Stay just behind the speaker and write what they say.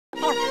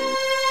Alright,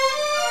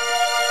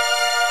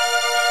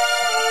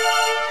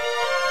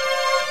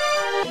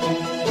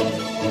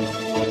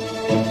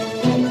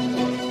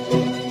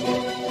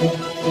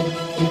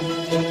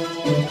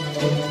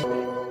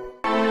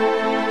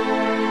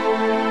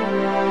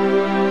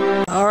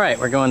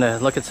 we're going to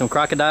look at some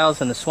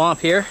crocodiles in the swamp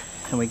here,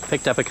 and we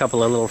picked up a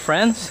couple of little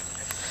friends.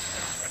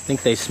 I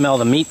think they smell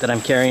the meat that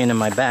I'm carrying in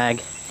my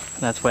bag.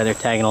 That's why they're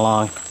tagging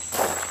along.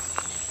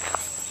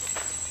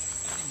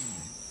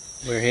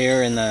 We're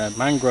here in the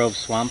mangrove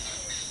swamp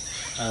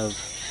of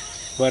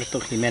Puerto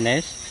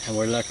Jimenez, and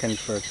we're looking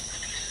for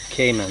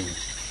caiman.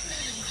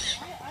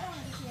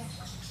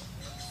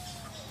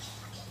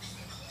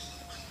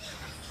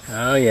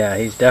 Oh yeah,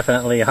 he's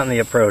definitely on the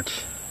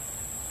approach.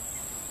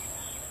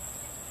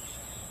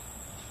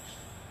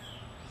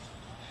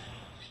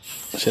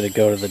 Should it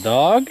go to the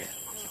dog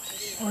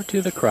or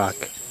to the croc?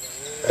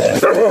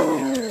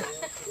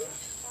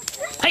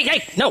 Hey,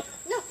 hey, no!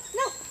 No,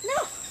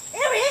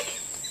 Eric!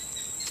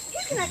 You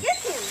cannot get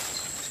him.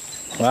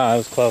 Wow, that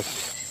was close.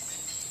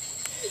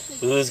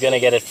 Who's gonna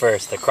get it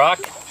first, the croc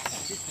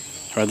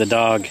or the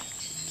dog?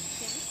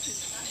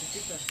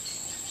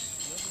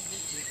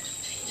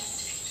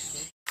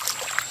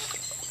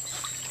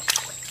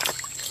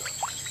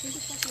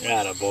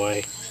 Atta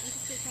boy.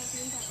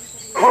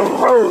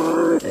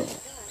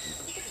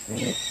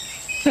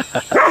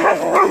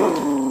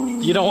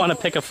 You don't want to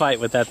pick a fight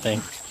with that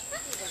thing.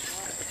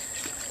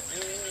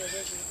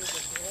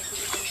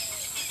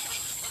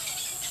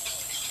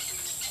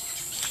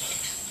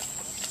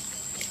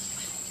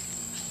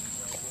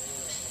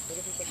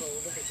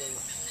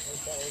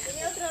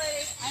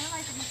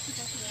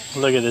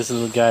 Look at this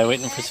little guy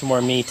waiting for some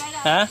more meat.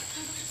 Huh?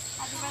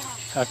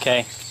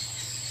 Okay.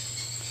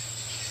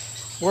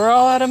 We're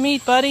all out of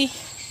meat, buddy.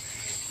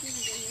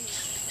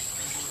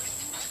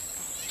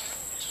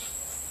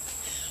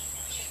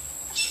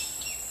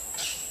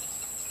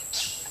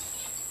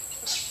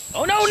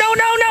 Oh no, no,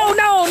 no, no,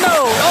 no,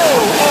 no!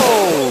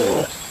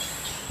 Oh,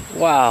 oh!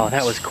 Wow,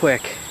 that was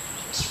quick.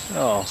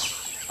 Oh.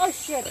 Oh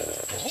shit.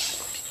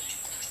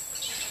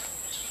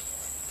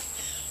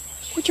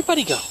 Where'd your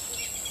buddy go?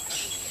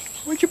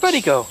 Where'd your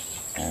buddy go?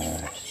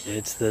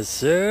 It's the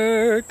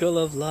circle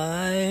of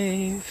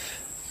life.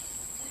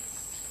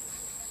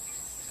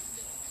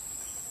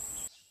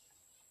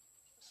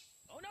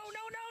 Oh no,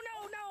 no, no,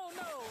 no, no,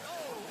 no!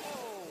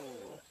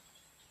 Oh, oh!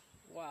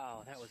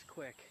 Wow, that was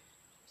quick.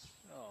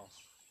 Oh.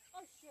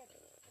 Oh shit.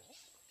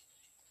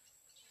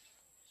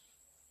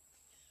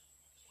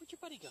 Where'd your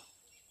buddy go?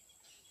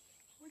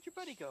 Where'd your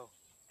buddy go?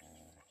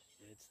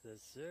 It's the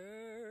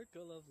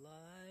circle of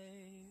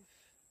life.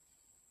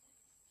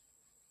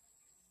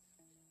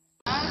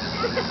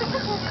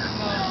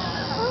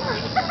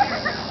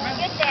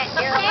 Get that,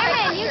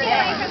 Cameron, you get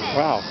away from it.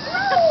 Wow.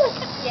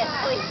 Yes,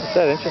 please. Is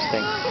that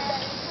interesting?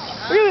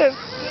 Look at this.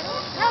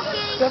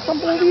 Okay. That's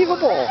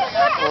unbelievable.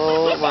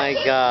 Oh my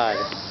god.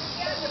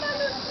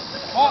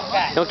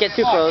 Don't get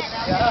too close.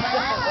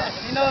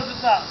 He knows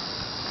what's up.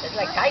 It's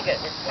like tiger.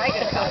 It's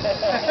tiger cub.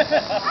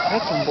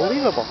 That's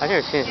unbelievable. I've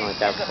never seen anything like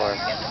that before.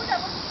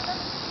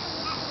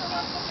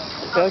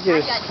 The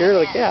alligator's scared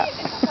of the cat.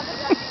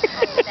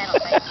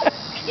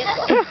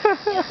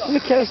 The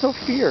cat has no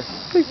fear.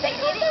 He's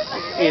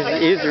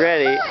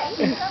ready.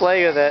 He's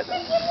playing with it.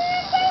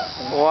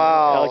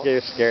 Wow. The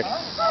alligator's scared.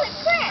 Holy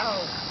crap. Oh,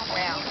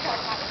 wow.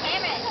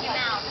 Cameron, your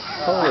mouth.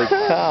 Holy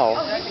cow.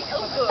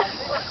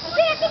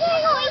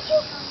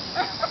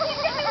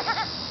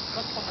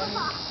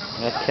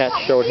 That cat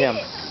showed him.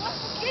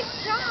 Good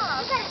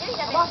job.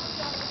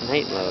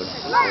 Night mode.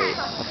 Great.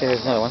 Okay,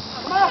 there's another one.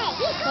 Come on.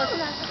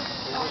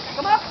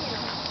 Come up.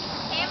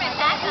 Cameron,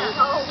 back up.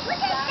 Oh, look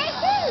at that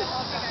too.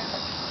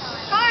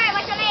 Alright,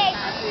 what's your name?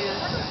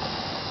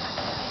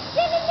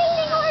 Ding, ding, ding,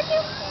 ding, over to.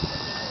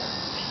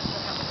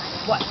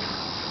 What?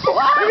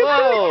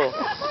 Whoa!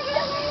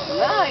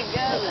 My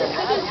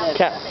God.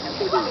 Cat.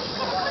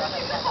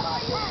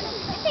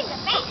 This thing's a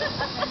fat.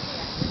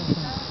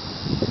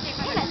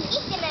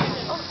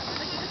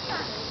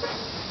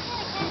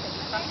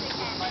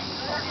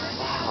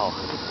 Wow.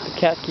 The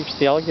cat keeps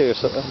the alligator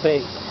so at bay.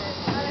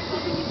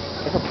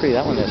 Look how pretty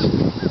that one is.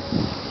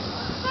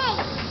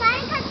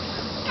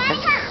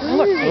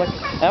 Look, look.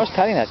 I was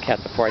patting that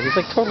cat before. He's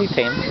like totally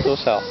tame.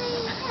 Docile.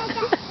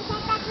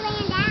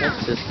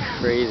 That's just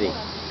crazy.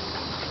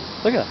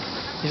 Look at him.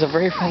 He's a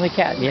very friendly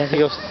cat. And yet he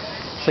goes,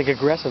 it's like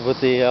aggressive with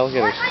the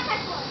alligators.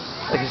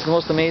 Like it's the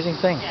most amazing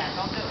thing.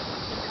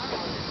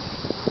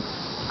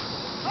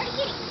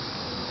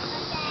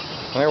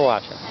 They're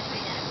watching.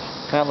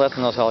 Not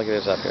letting those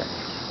alligators up here.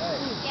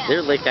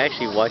 They're like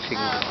actually watching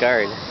the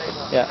guard.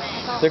 Yeah,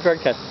 they're guard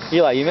cats.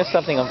 Eli, you missed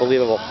something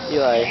unbelievable.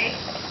 Eli,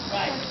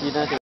 you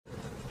not.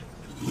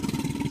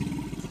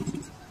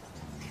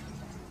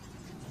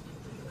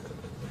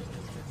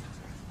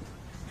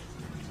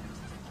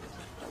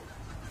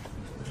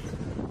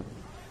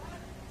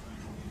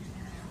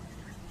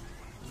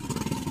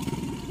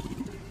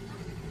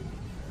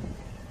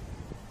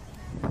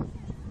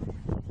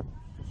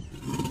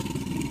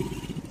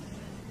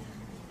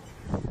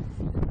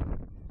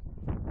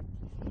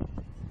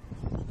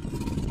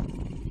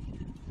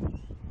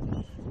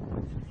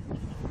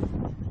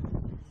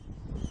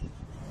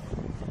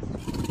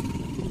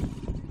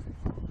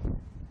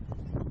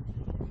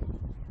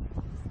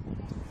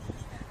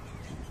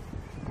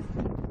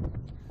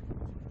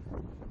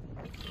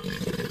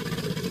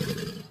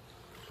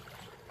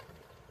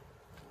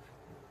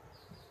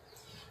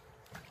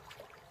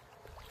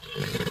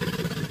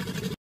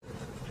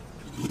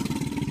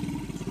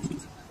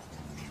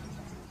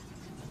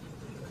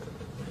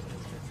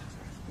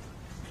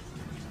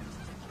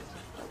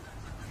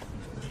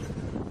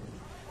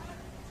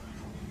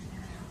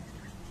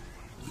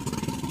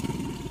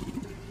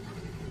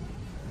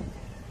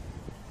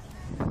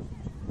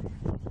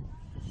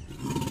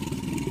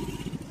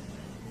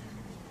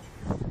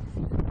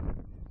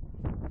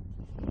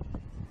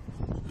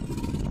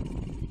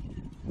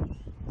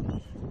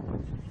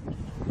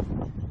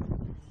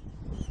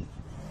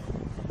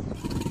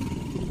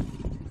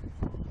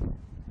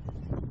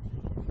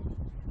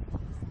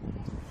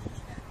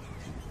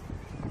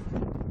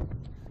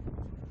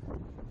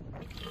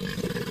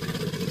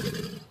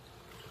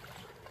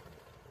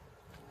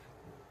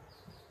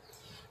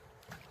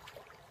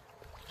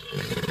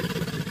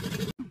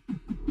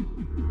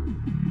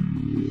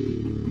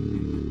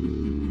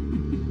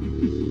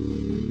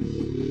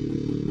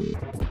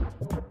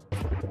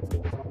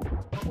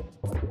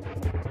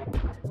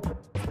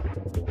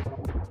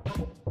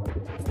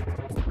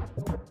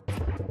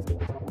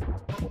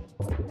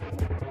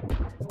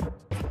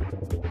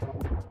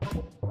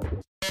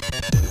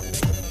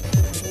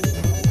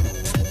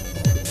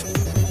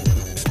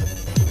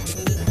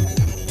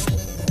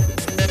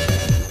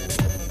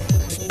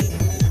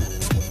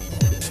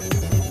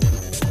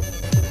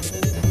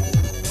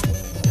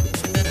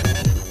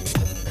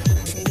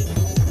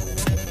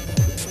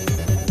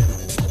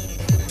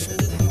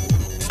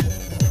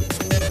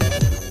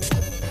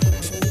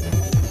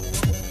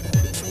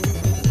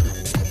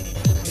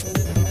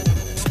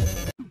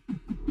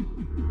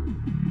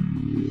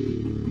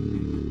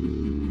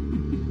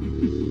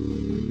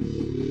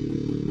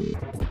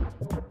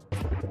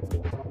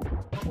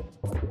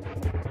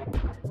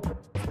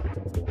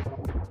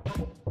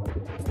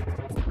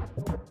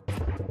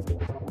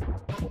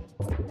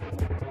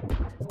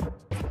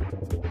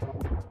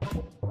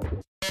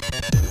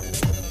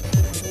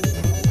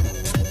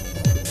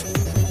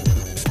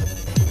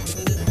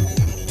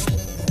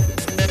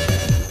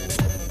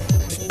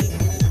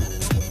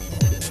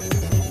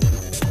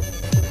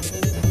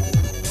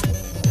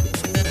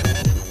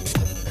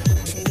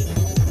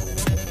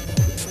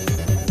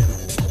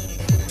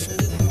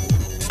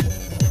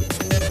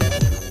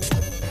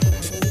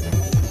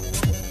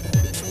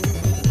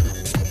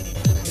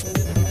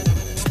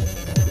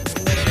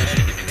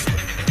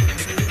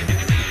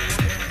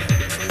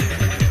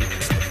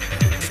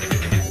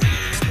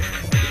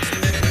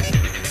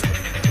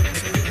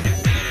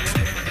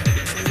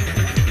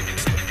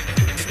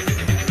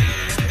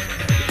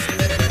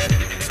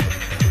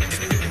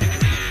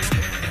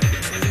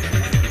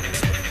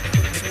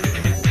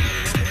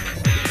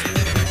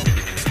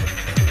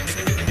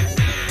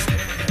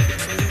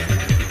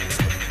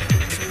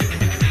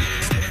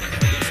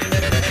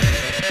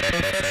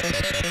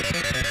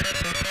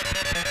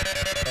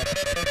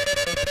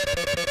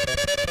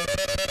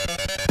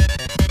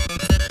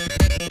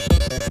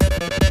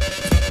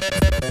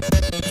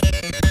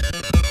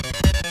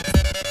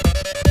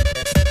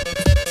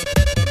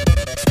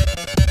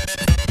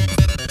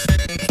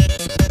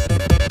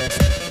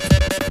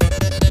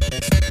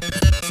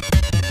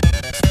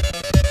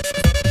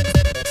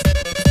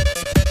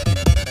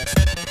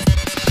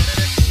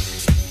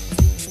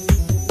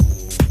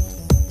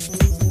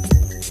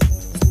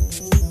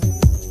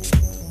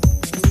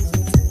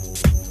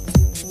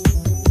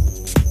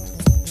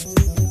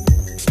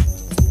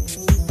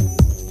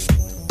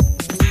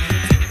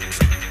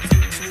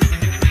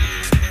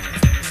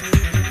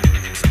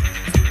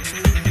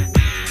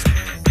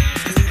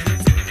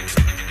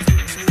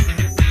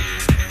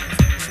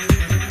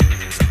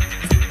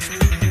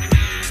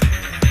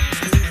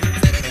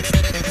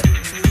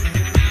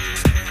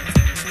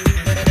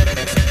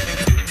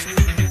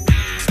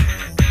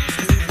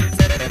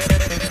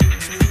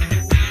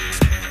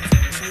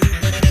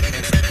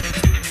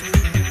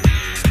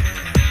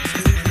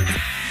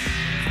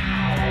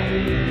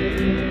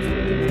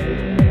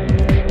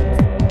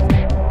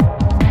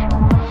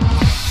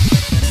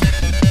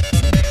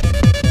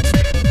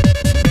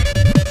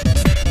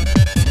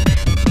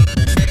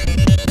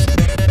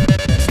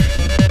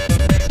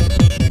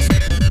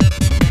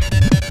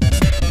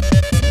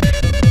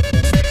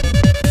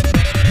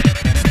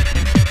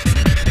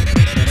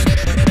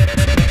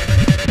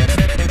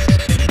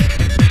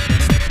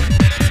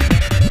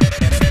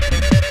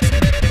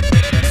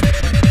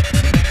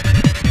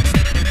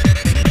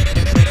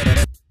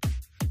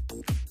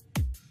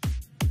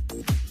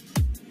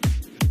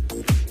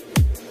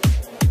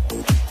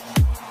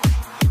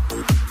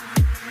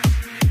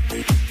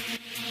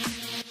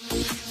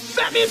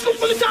 Batman, so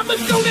full of time,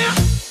 let's go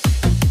now.